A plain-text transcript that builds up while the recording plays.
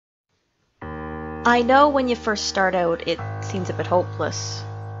I know when you first start out it seems a bit hopeless,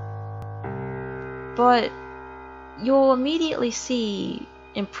 but you'll immediately see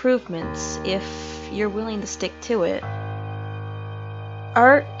improvements if you're willing to stick to it.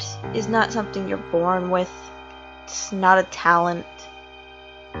 Art is not something you're born with. It's not a talent.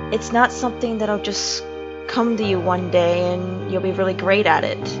 It's not something that'll just come to you one day and you'll be really great at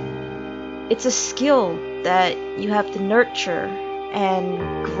it. It's a skill that you have to nurture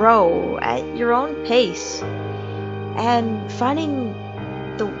and grow at your own pace. And finding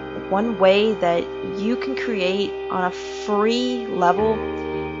the one way that you can create on a free level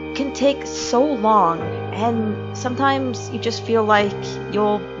can take so long, and sometimes you just feel like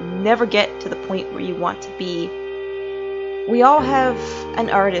you'll never get to the point where you want to be. We all have an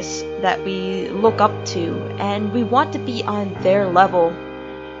artist that we look up to and we want to be on their level,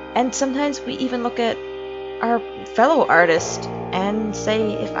 and sometimes we even look at our fellow artist and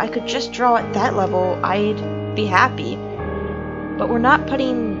say, if I could just draw at that level, I'd be happy. But we're not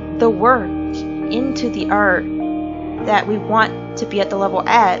putting the work into the art that we want to be at the level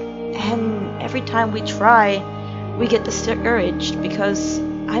at, and every time we try, we get discouraged because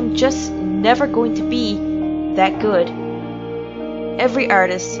I'm just never going to be that good. Every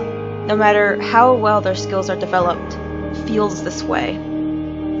artist, no matter how well their skills are developed, feels this way.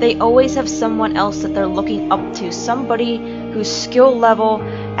 They always have someone else that they're looking up to, somebody whose skill level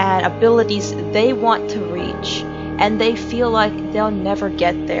and abilities they want to reach, and they feel like they'll never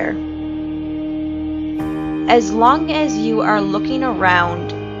get there. As long as you are looking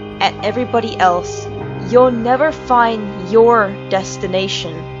around at everybody else, you'll never find your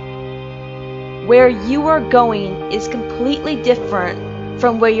destination. Where you are going is completely different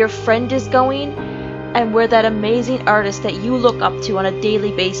from where your friend is going and where that amazing artist that you look up to on a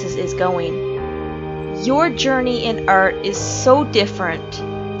daily basis is going. Your journey in art is so different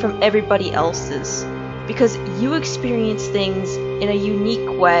from everybody else's because you experience things in a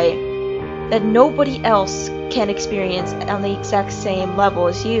unique way that nobody else can experience on the exact same level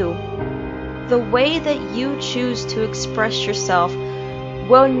as you. The way that you choose to express yourself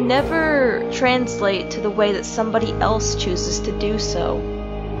will never translate to the way that somebody else chooses to do so.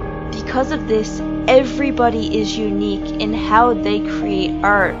 Because of this, everybody is unique in how they create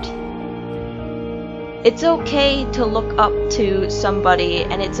art. It's okay to look up to somebody,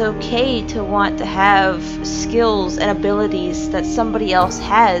 and it's okay to want to have skills and abilities that somebody else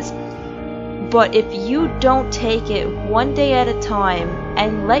has. But if you don't take it one day at a time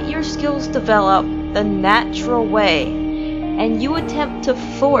and let your skills develop the natural way, and you attempt to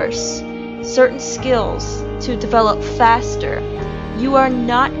force certain skills to develop faster, you are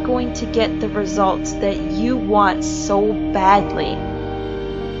not going to get the results that you want so badly.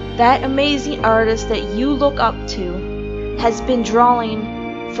 That amazing artist that you look up to has been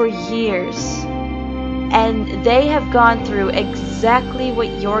drawing for years, and they have gone through exactly what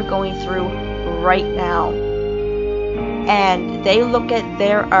you're going through right now. And they look at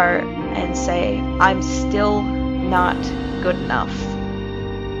their art and say, I'm still not good enough.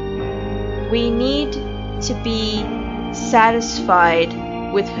 We need to be satisfied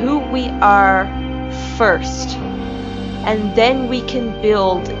with who we are first, and then we can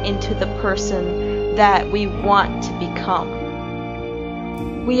build into the person that we want to become.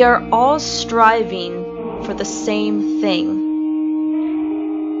 We are all striving for the same thing,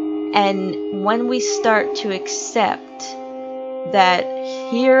 and when we start to accept that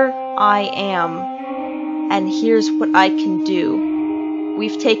here I am and here's what I can do,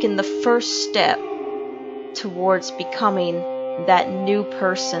 we've taken the first step towards becoming that new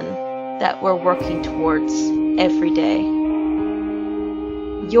person that we're working towards every day.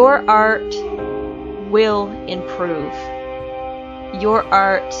 Your art will improve. Your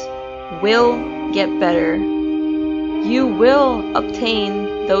art will get better. You will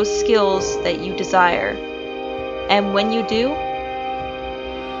obtain those skills that you desire. And when you do,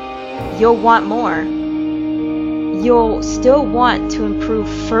 you'll want more. You'll still want to improve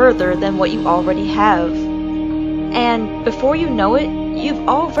further than what you already have. And before you know it, you've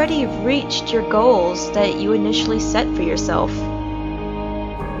already reached your goals that you initially set for yourself.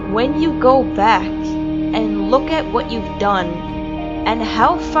 When you go back and look at what you've done and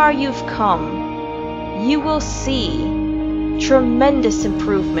how far you've come, you will see tremendous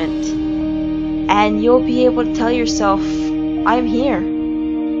improvement, and you'll be able to tell yourself, I'm here.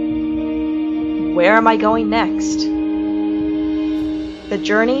 Where am I going next? The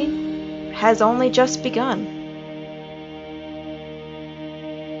journey has only just begun.